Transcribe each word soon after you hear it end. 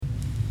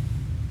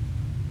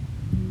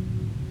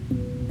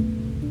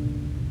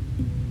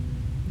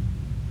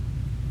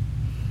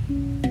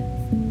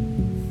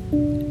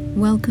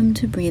Welcome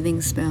to Breathing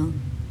Spell,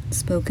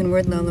 spoken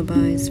word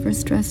lullabies for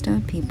stressed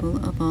out people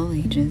of all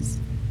ages.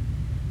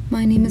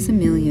 My name is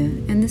Amelia,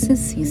 and this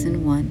is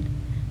Season 1,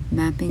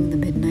 Mapping the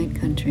Midnight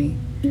Country,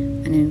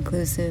 an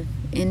inclusive,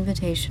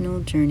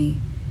 invitational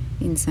journey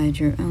inside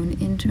your own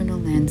internal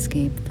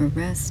landscape for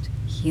rest,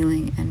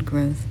 healing, and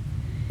growth.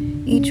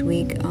 Each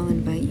week, I'll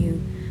invite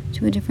you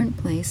to a different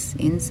place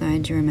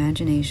inside your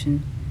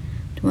imagination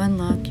to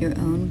unlock your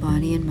own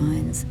body and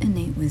mind's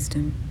innate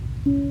wisdom.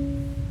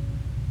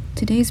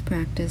 Today's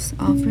practice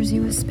offers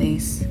you a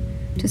space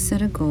to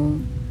set a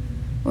goal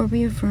or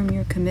reaffirm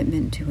your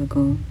commitment to a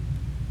goal.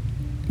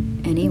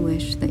 Any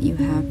wish that you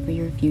have for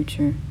your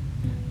future,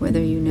 whether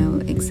you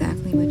know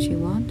exactly what you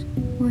want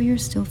or you're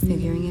still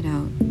figuring it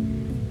out,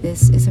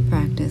 this is a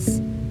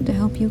practice to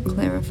help you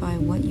clarify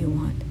what you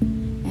want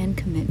and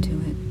commit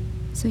to it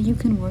so you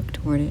can work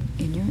toward it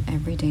in your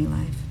everyday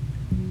life.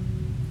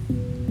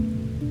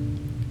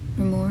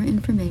 For more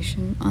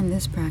information on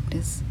this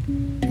practice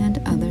and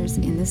others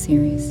in the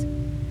series,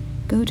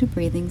 go to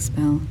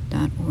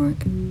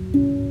breathingspell.org.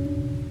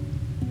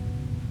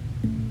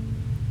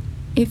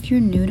 If you're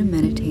new to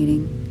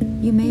meditating,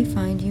 you may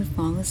find you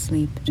fall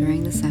asleep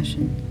during the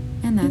session,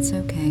 and that's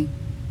okay.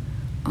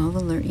 I'll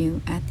alert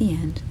you at the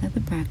end that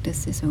the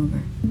practice is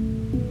over.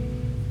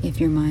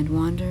 If your mind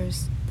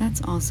wanders,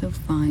 that's also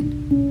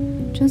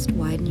fine. Just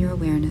widen your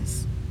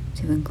awareness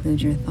to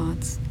include your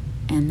thoughts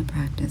and the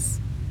practice.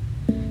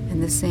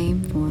 And the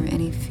same for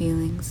any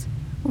feelings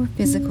or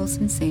physical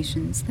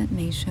sensations that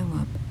may show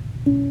up.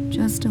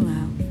 Just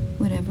allow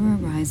whatever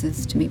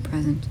arises to be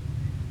present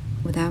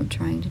without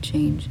trying to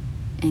change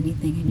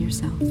anything in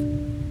yourself.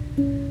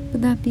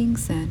 With that being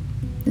said,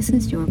 this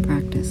is your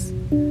practice,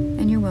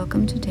 and you're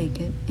welcome to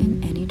take it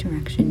in any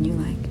direction you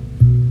like.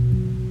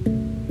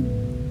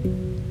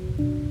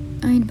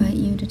 I invite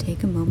you to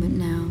take a moment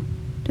now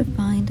to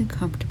find a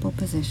comfortable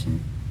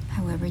position,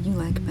 however you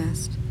like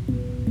best.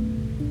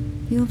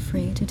 Feel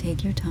free to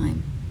take your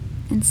time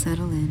and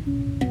settle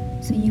in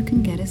so you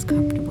can get as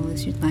comfortable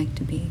as you'd like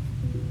to be.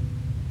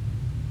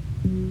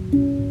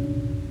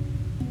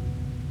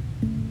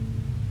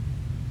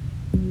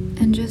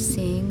 And just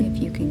seeing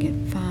if you can get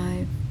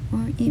 5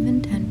 or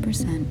even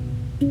 10%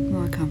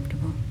 more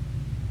comfortable.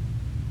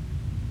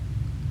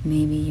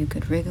 Maybe you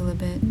could wriggle a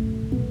bit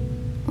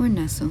or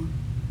nestle.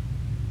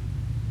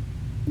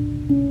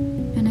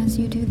 And as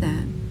you do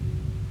that,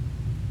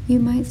 you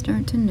might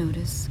start to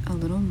notice a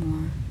little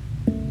more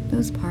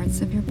those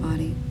parts of your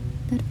body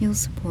that feel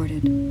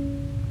supported,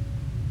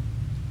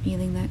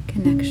 feeling that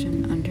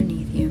connection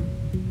underneath you,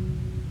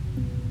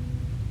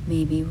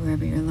 maybe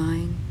wherever you're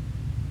lying,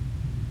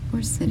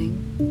 or sitting,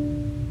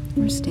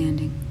 or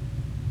standing,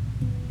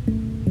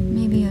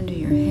 maybe under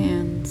your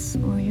hands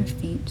or your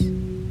feet.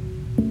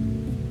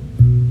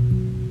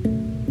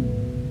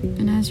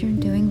 And as you're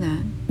doing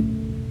that,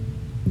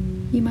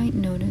 you might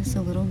notice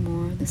a little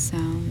more the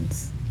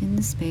sounds in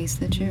the space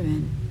that you're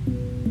in,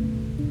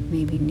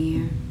 maybe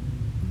near,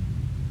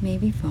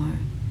 maybe far,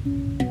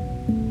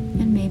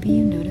 and maybe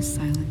you notice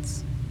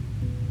silence.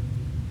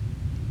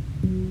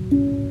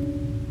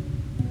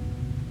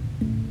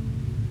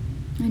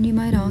 And you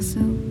might also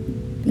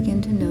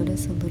begin to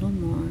notice a little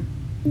more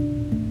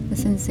the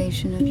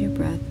sensation of your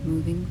breath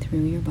moving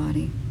through your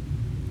body,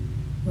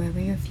 wherever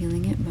you're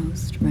feeling it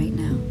most right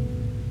now.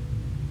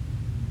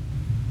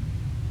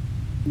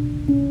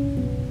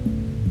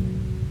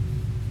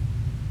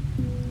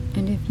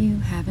 And if you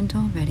haven't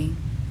already,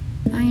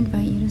 I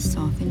invite you to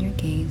soften your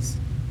gaze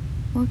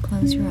or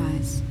close your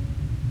eyes,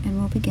 and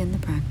we'll begin the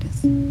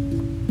practice.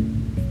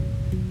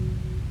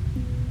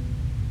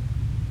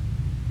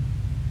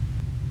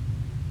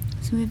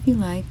 So if you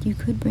like, you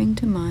could bring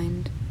to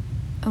mind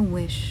a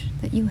wish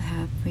that you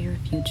have for your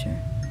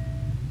future.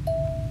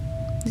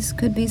 This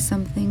could be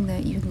something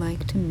that you'd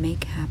like to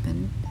make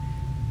happen,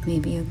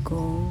 maybe a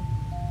goal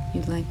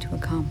you'd like to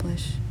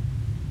accomplish,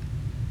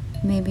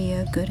 maybe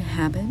a good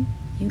habit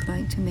you'd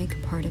like to make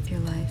a part of your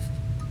life.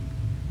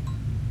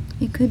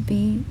 It could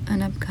be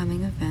an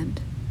upcoming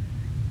event,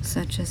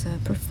 such as a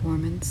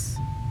performance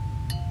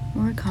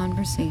or a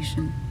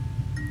conversation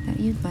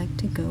that you'd like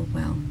to go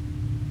well.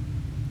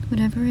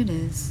 Whatever it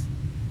is,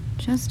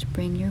 just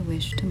bring your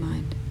wish to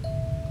mind.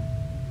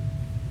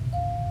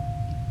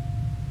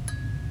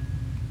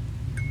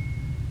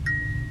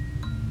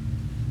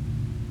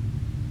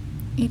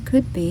 It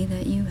could be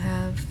that you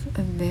have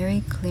a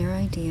very clear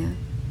idea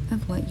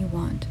of what you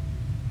want,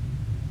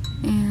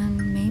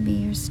 and maybe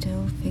you're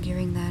still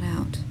figuring that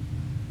out.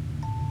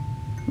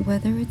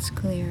 Whether it's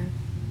clear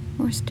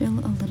or still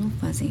a little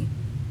fuzzy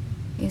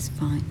is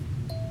fine.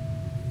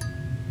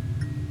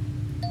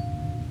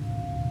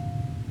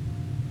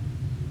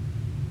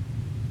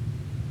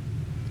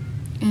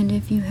 And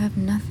if you have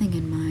nothing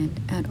in mind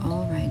at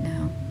all right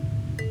now,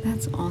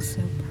 that's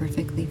also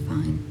perfectly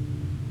fine.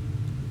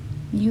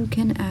 You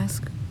can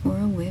ask for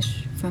a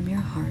wish from your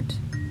heart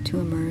to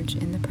emerge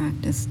in the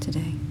practice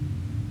today.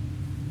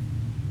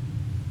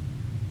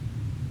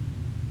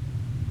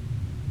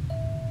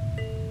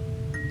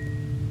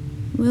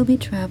 We'll be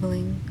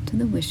traveling to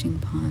the wishing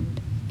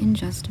pond in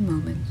just a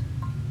moment.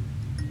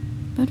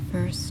 But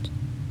first,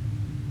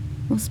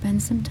 we'll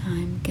spend some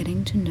time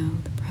getting to know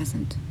the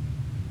present.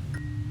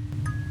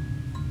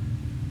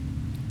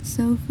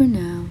 So for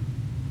now,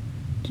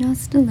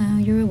 just allow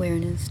your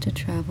awareness to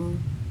travel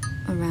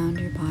around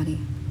your body,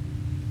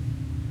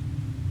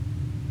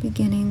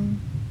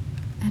 beginning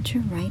at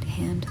your right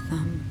hand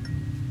thumb,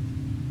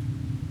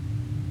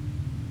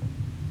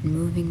 and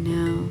moving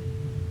now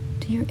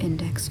to your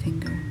index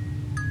finger,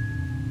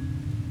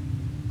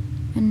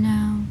 and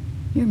now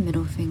your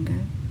middle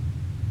finger,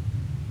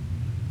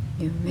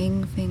 your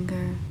ring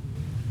finger,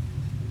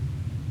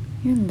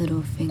 your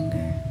little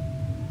finger,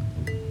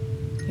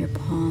 your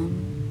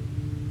palm,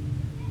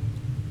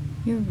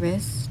 your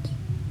wrist,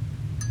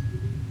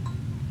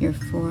 your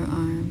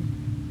forearm,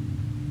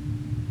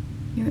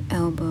 your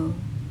elbow,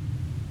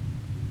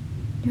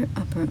 your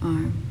upper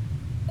arm,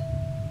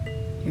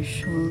 your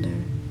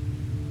shoulder,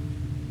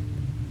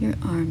 your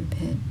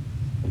armpit,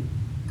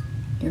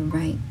 your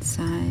right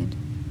side,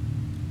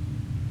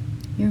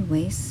 your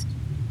waist,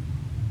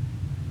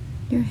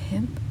 your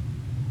hip,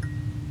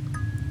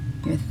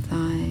 your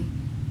thigh,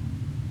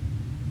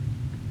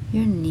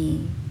 your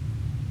knee,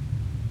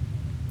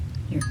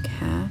 your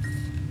calf,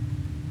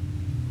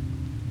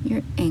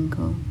 your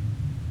ankle,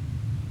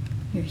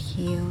 your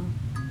heel,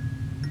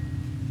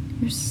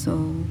 your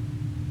sole,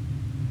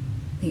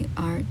 the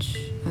arch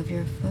of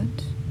your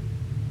foot,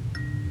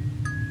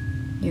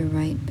 your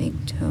right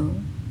big toe,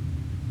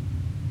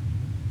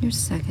 your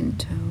second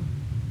toe,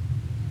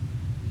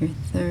 your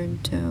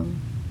third toe,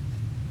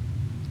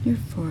 your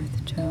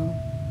fourth toe,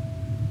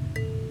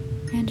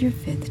 and your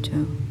fifth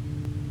toe.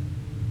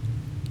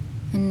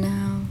 And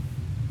now,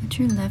 at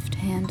your left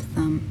hand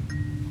thumb,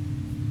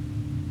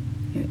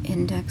 your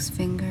index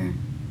finger,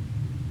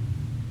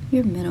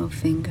 your middle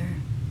finger,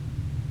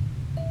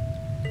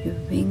 your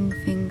ring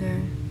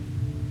finger,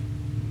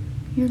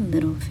 your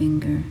little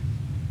finger,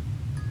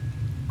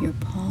 your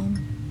palm,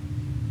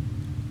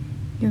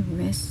 your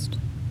wrist,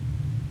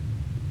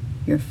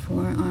 your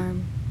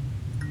forearm,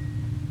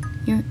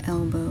 your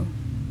elbow,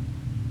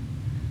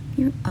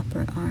 your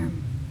upper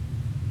arm,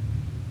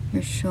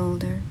 your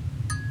shoulder,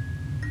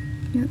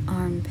 your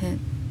armpit,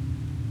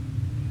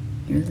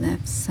 your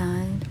left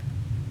side,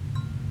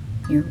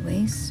 your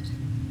waist,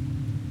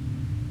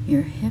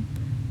 your hip,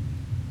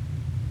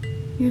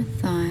 your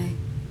thigh,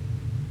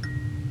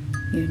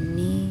 your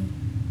knee,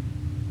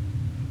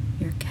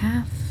 your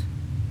calf,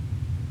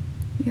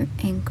 your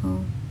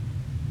ankle,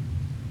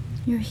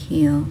 your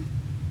heel,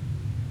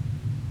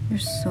 your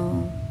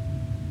sole,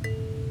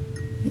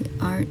 the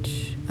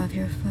arch of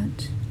your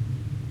foot,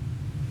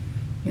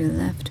 your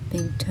left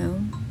big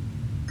toe,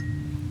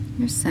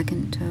 your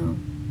second toe,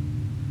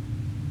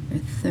 your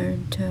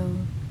third toe,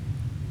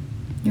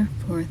 your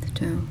fourth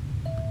toe,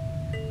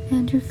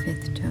 and your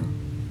fifth toe.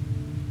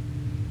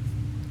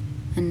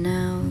 And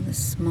now the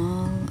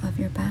small of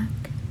your back,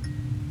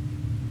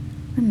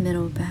 the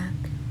middle back,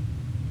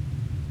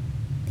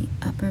 the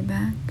upper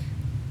back,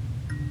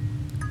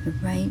 the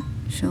right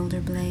shoulder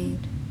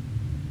blade,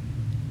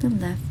 the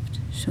left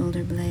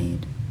shoulder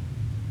blade,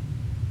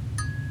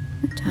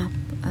 the top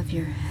of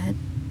your head,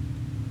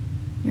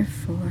 your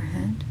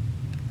forehead,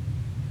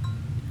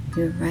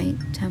 your right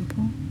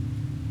temple,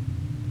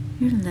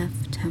 your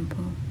left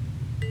temple,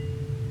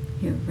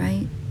 your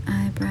right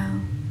eyebrow,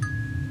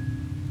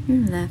 your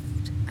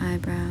left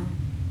eyebrow,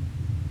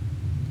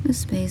 the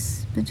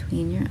space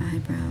between your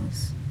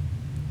eyebrows,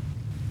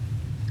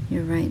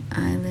 your right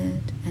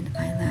eyelid and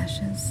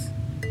eyelashes,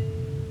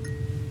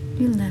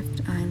 your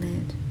left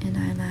eyelid and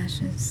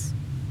eyelashes,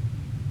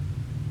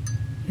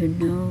 your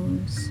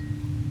nose,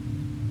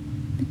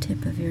 the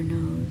tip of your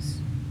nose,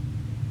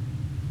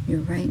 your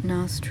right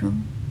nostril,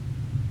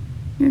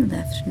 your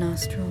left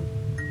nostril,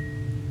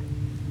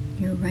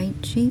 your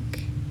right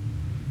cheek,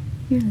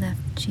 your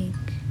left cheek,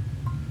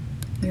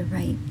 your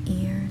right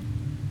ear,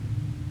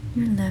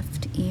 your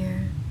left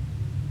ear,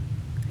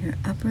 your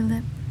upper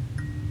lip,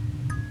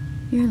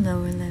 your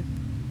lower lip,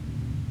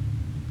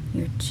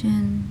 your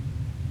chin,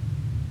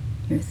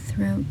 your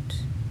throat,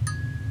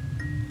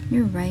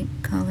 your right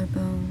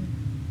collarbone,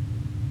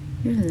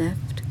 your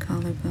left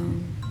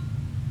collarbone,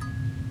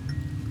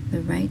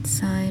 the right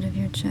side of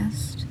your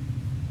chest,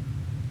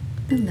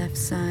 the left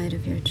side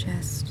of your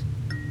chest,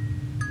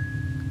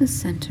 the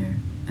center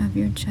of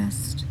your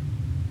chest,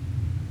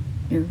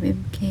 your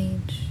rib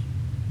cage,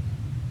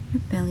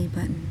 your belly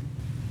button,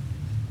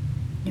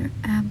 your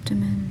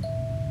abdomen,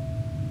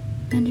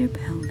 and your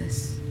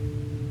pelvis,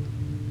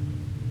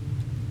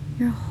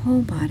 your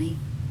whole body,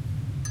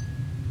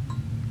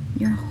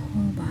 your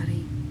whole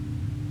body,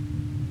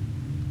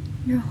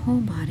 your whole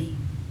body,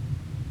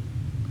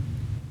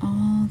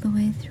 all the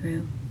way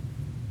through.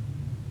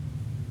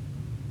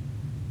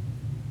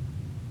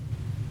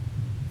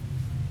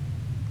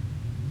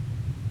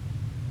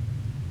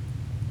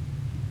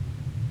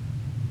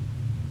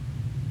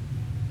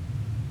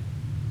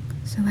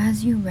 So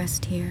as you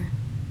rest here,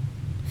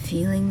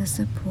 feeling the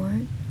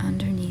support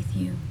underneath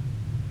you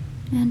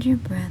and your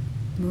breath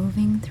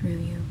moving through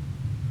you,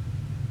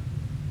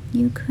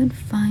 you could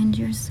find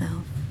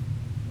yourself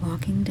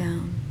walking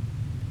down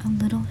a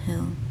little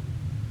hill,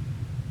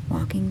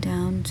 walking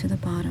down to the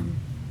bottom,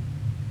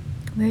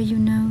 where you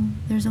know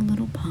there's a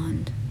little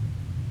pond,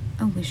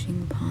 a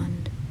wishing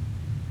pond,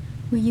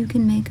 where you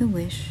can make a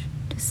wish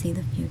to see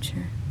the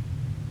future.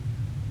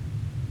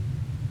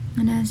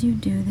 And as you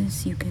do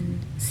this, you can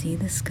see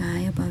the sky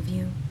above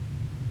you,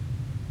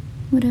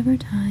 whatever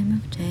time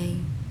of day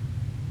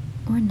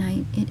or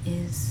night it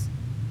is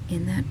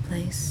in that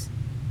place,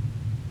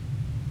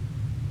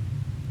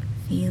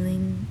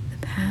 feeling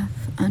the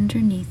path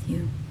underneath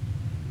you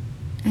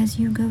as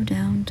you go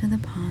down to the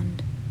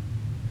pond,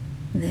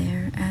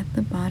 there at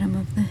the bottom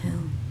of the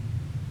hill,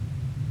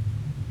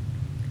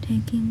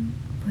 taking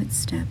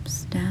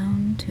footsteps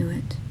down to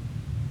it,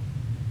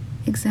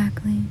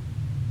 exactly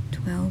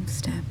 12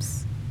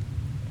 steps.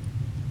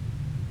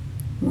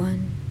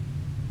 1,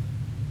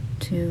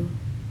 2,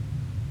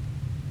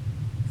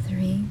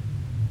 3,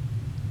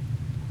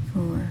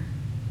 4,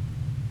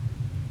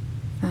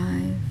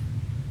 5,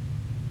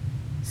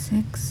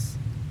 6,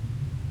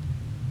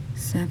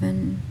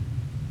 7,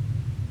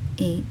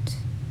 8,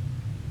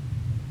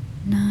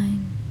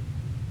 9,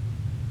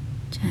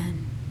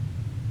 10,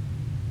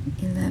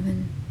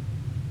 11,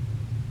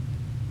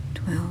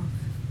 12.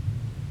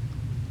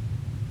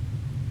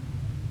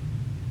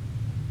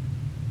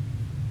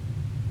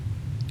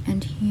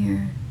 And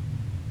here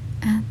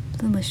at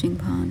the wishing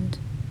pond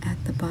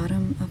at the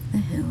bottom of the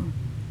hill,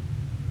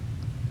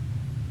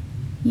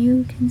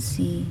 you can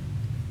see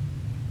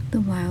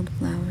the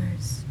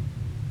wildflowers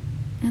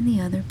and the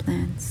other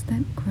plants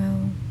that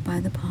grow by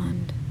the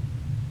pond,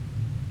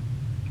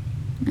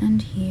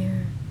 and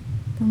hear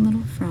the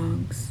little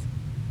frogs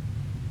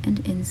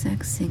and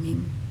insects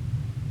singing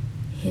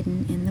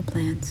hidden in the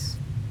plants.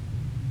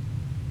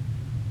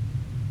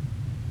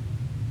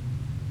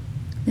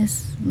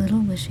 This little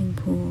wishing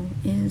pool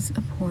is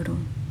a portal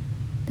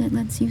that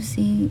lets you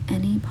see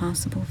any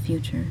possible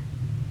future,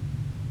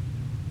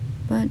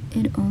 but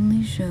it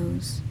only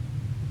shows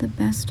the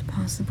best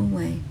possible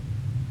way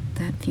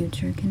that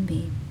future can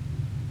be.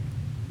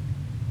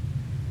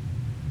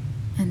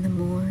 And the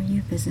more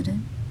you visit it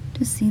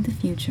to see the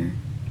future,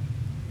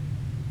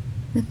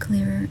 the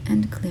clearer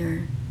and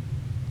clearer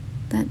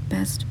that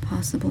best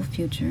possible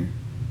future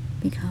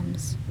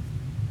becomes.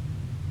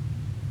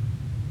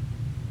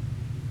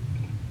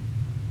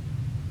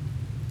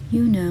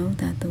 You know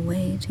that the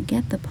way to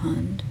get the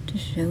pond to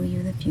show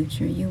you the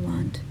future you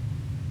want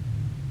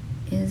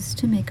is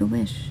to make a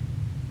wish.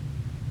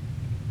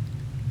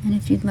 And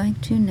if you'd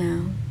like to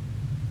now,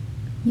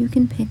 you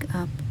can pick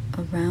up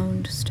a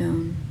round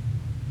stone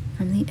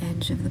from the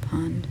edge of the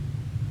pond.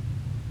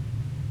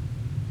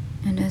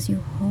 And as you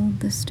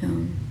hold the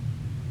stone,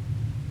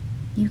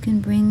 you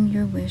can bring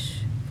your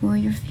wish for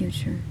your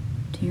future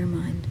to your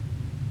mind,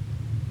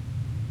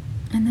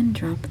 and then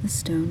drop the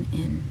stone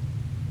in.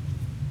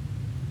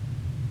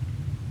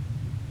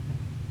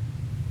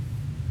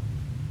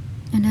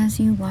 And as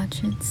you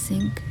watch it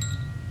sink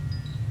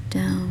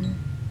down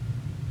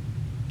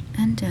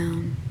and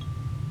down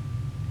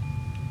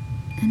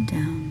and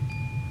down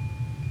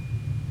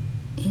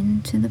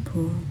into the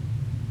pool,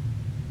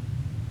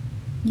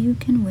 you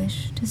can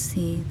wish to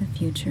see the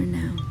future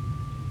now.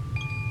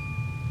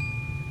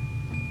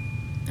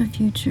 A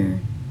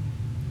future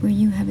where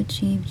you have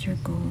achieved your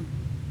goal,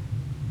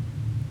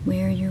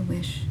 where your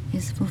wish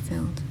is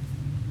fulfilled.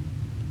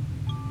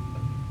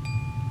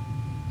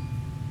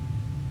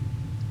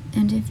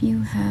 And if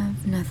you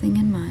have nothing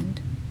in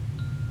mind,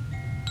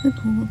 the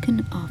pool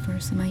can offer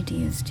some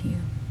ideas to you.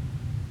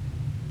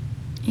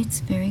 It's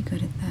very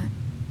good at that.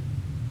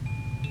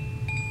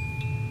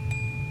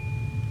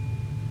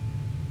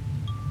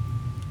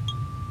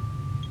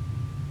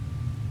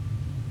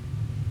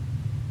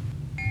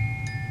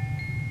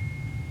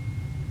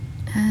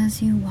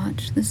 As you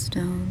watch the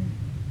stone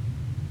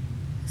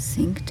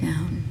sink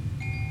down,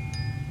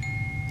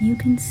 you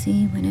can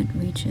see when it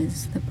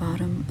reaches the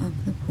bottom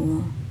of the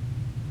pool,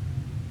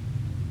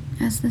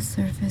 as the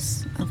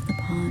surface of the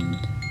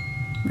pond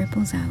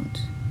ripples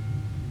out,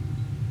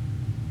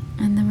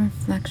 and the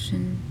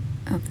reflection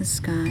of the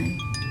sky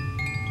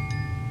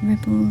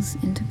ripples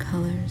into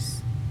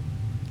colors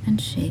and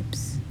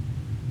shapes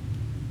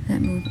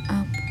that move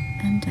up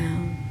and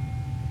down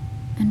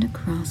and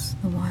across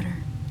the water.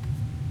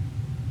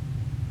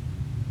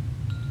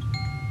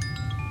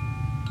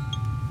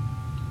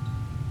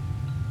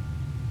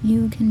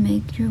 You can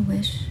make your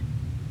wish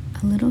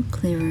a little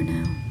clearer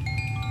now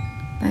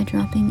by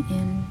dropping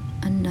in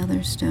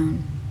another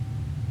stone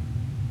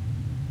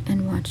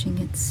and watching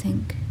it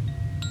sink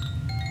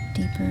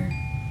deeper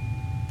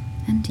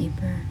and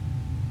deeper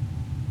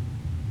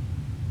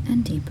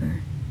and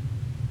deeper,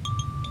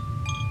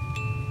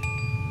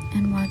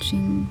 and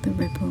watching the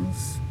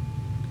ripples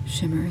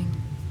shimmering.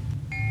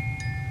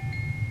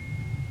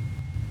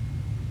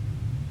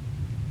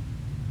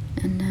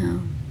 And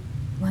now,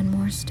 one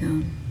more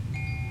stone.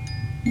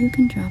 You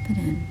can drop it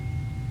in.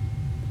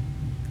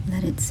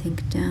 Let it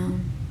sink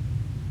down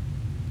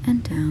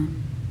and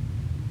down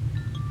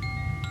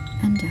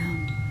and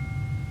down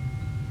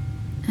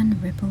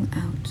and ripple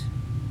out.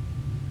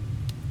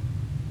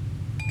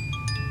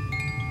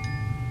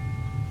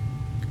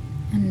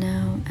 And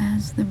now,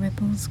 as the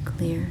ripples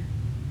clear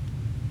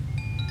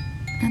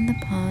and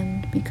the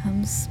pond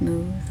becomes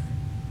smooth,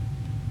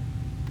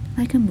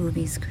 like a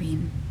movie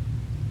screen,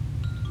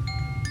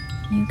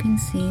 you can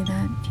see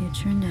that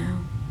future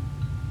now,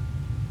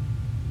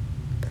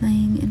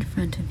 playing in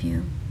front of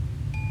you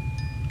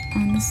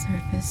on the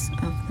surface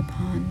of the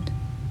pond,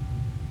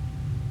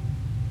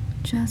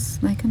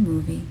 just like a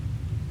movie,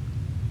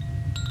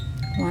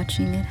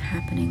 watching it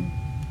happening,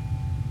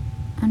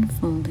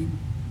 unfolding,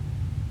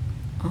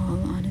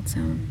 all on its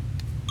own.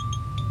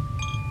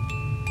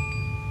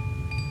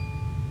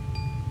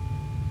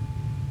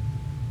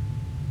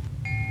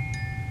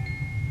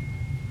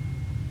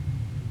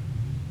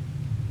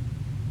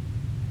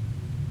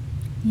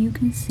 You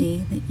can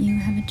see that you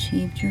have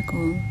achieved your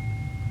goal.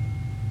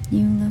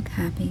 You look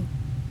happy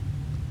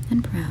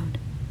and proud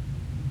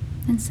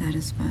and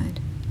satisfied.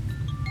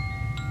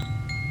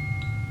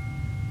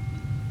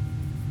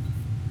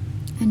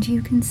 And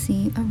you can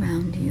see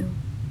around you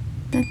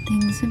that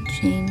things have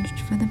changed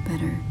for the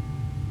better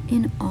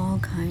in all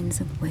kinds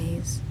of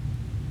ways.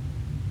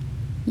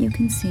 You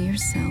can see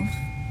yourself,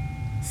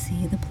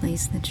 see the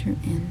place that you're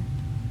in,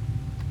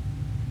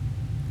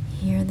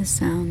 hear the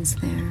sounds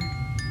there,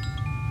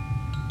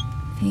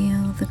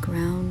 feel the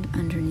ground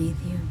underneath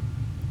you,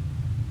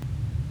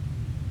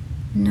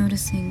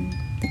 noticing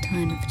the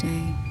time of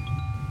day,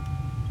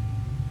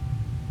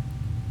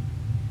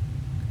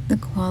 the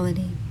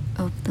quality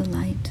of the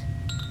light,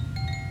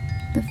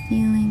 the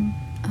feeling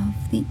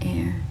of the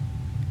air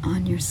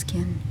on your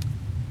skin.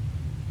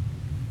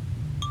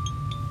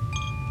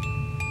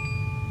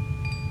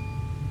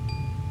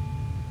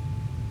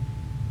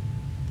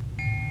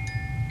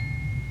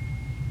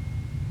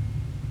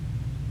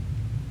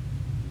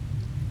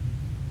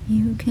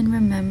 You can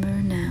remember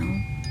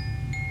now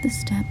the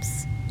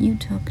steps you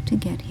took to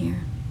get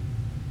here,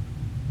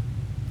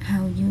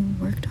 how you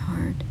worked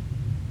hard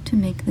to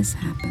make this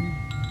happen,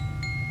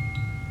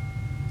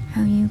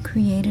 how you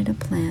created a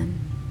plan,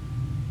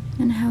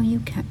 and how you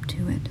kept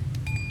to it.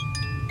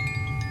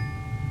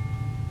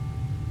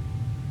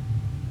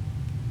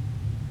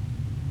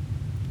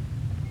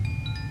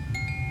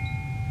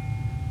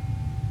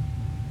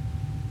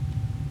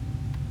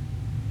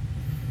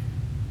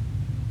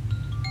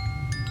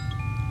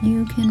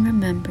 You can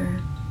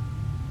remember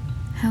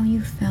how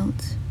you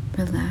felt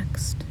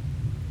relaxed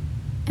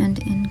and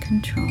in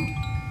control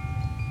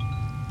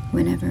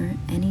whenever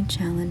any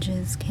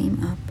challenges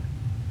came up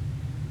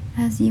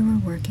as you were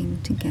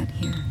working to get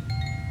here.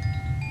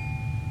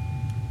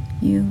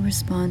 You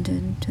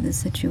responded to the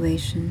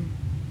situation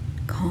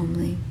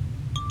calmly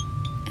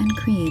and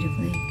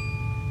creatively,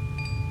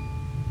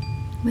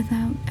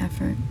 without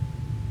effort,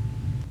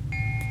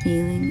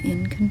 feeling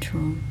in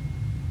control,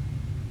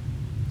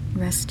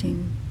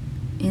 resting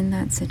in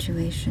that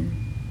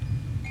situation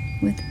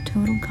with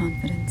total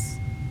confidence,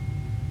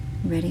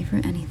 ready for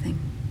anything.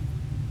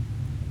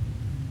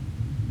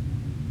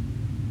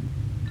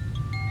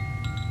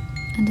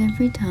 And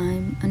every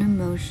time an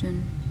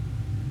emotion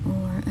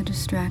or a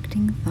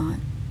distracting thought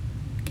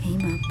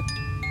came up,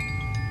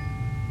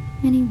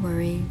 any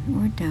worry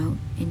or doubt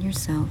in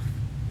yourself,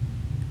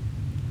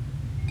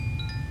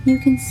 you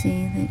can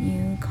see that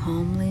you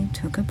calmly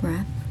took a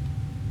breath,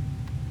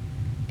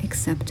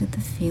 accepted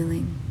the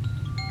feeling,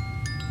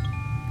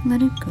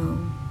 let it go,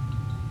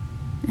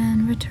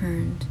 and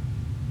returned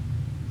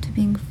to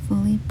being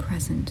fully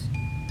present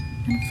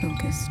and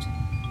focused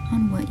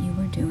on what you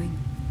were doing.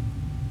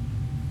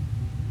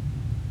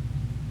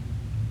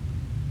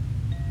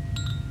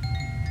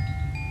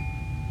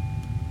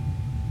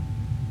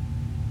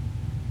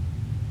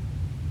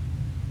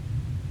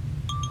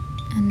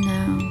 And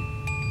now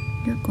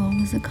your goal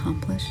is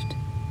accomplished.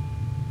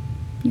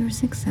 You're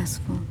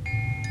successful.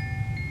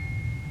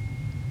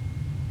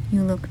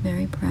 You look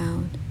very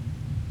proud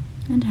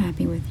and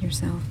happy with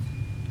yourself.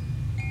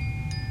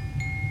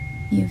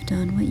 You've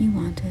done what you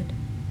wanted,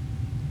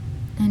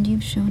 and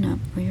you've shown up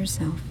for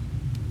yourself.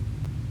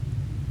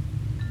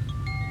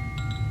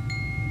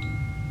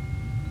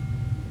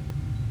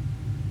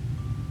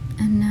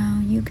 And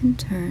now you can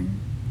turn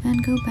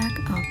and go back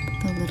up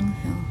the little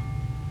hill,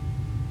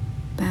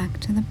 back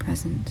to the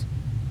present,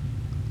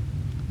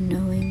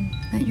 knowing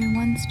that you're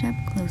one step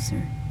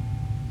closer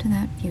to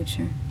that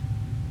future.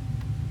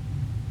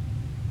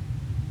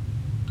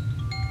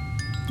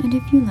 And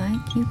if you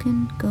like, you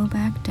can go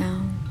back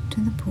down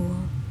to the pool,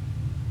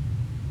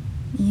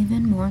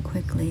 even more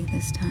quickly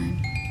this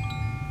time,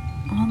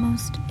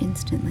 almost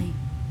instantly.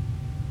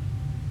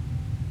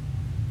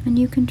 And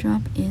you can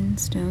drop in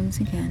stones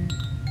again,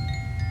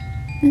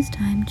 this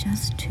time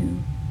just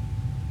 2.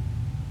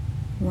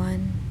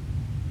 1,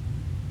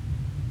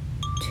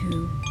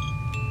 2,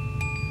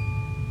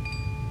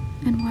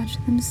 and watch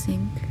them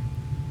sink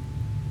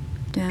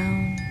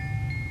down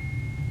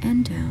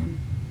and down,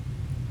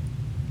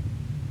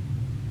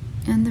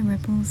 and the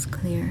ripples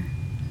clear,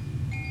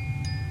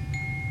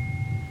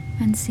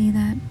 and see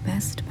that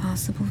best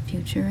possible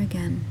future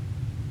again,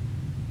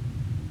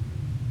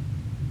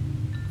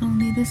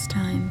 Only this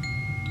time,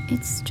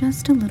 it's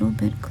just a little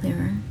bit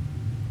clearer,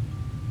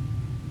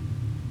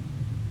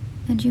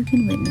 and you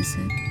can witness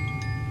it.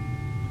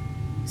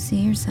 See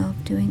yourself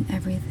doing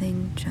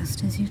everything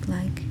just as you'd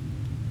like,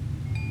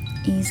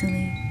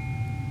 easily,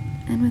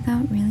 and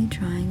without really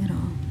trying at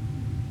all,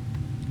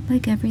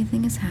 like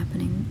everything is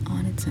happening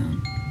on its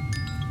own.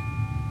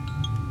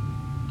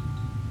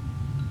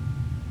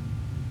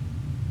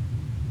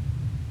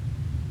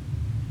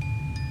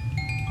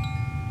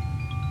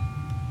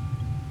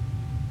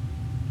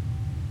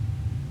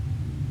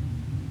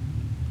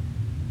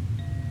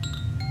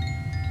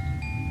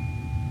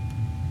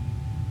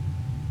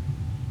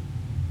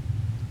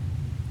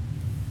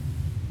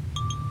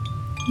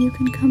 You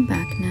can come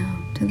back now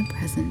to the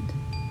present,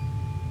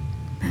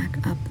 back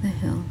up the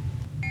hill,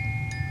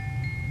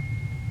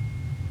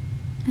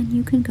 and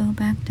you can go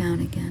back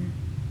down again,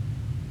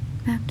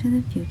 back to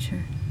the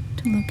future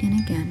to look in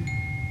again.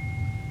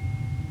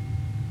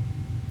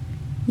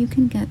 You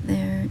can get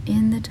there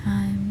in the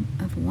time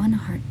of one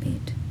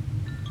heartbeat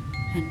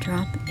and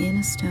drop in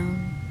a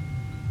stone,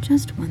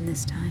 just one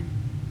this time.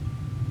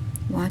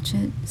 Watch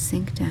it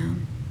sink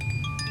down,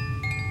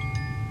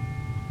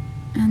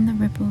 and the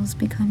ripples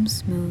become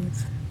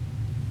smooth,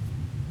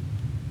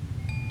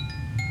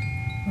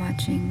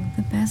 watching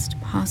the best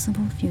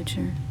possible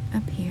future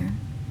appear,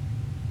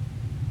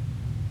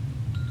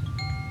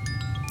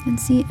 and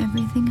see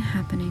everything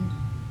happening,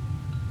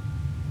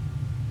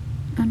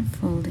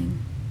 unfolding,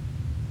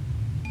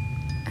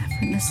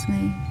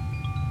 effortlessly,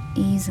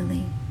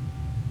 easily,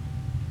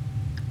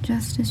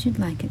 just as you'd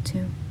like it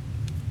to.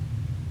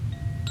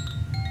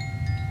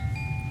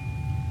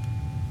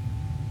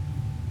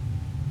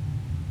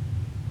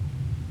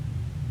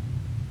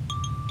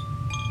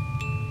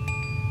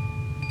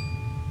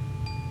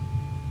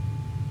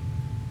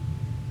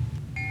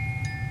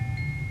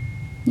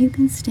 You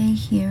can stay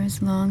here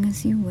as long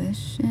as you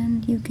wish,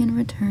 and you can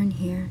return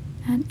here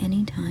at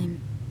any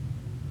time.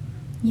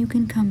 You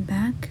can come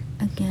back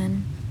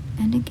again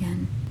and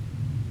again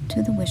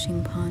to the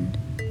wishing pond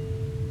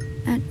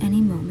at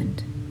any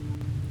moment.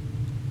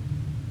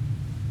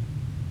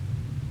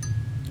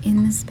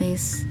 In the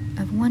space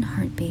of one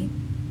heartbeat,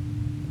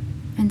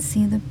 and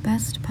see the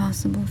best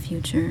possible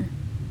future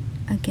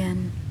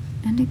again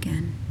and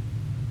again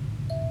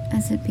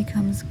as it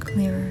becomes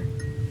clearer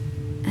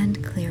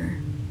and clearer.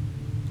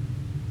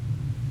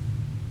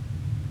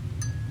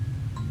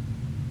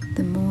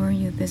 The more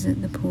you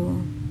visit the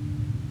pool,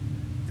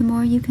 the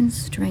more you can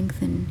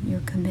strengthen your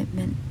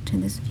commitment to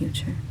this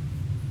future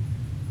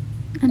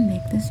and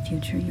make this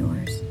future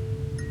yours.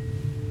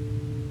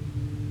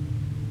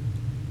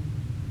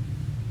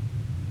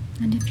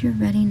 And if you're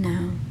ready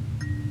now,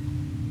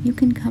 you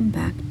can come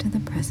back to the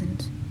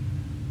present,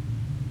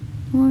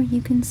 or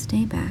you can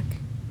stay back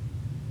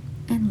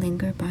and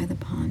linger by the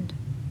pond.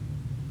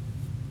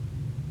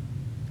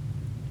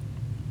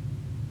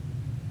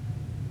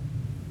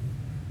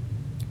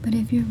 But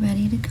if you're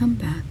ready to come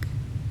back,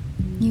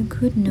 you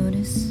could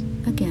notice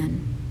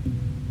again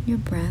your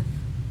breath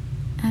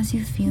as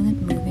you feel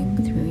it moving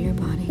through your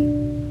body,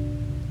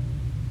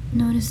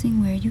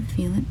 noticing where you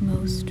feel it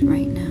most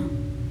right now.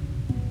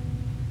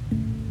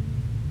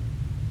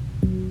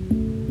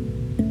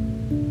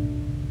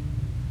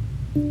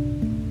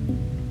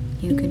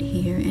 You could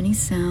hear any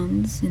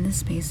sounds in the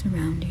space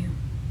around you.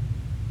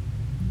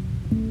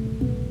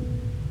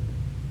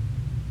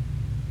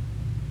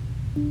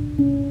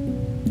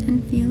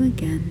 And feel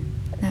again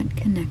that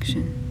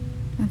connection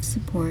of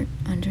support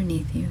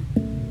underneath you.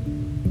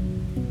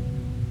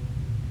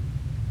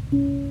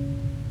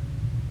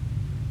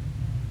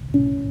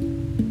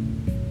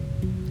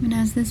 And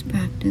as this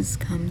practice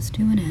comes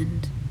to an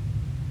end,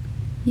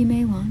 you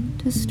may want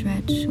to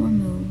stretch or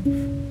move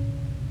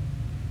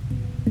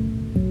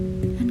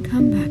and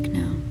come back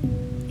now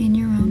in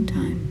your own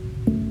time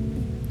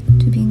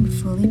to being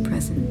fully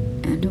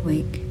present and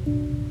awake,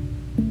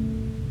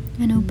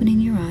 and opening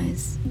your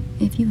eyes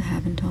if you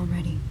haven't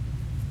already.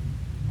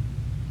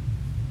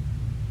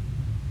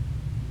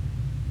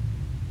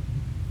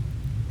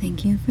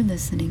 Thank you for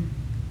listening.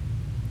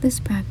 This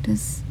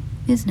practice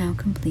is now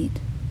complete.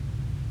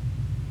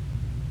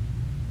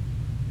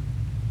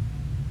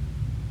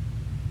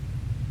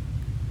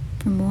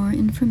 For more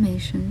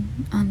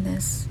information on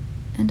this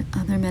and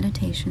other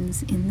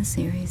meditations in the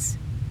series,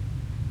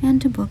 and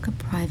to book a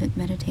private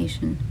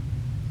meditation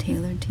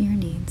tailored to your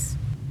needs,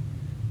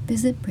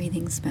 visit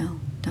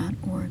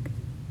breathingspell.org.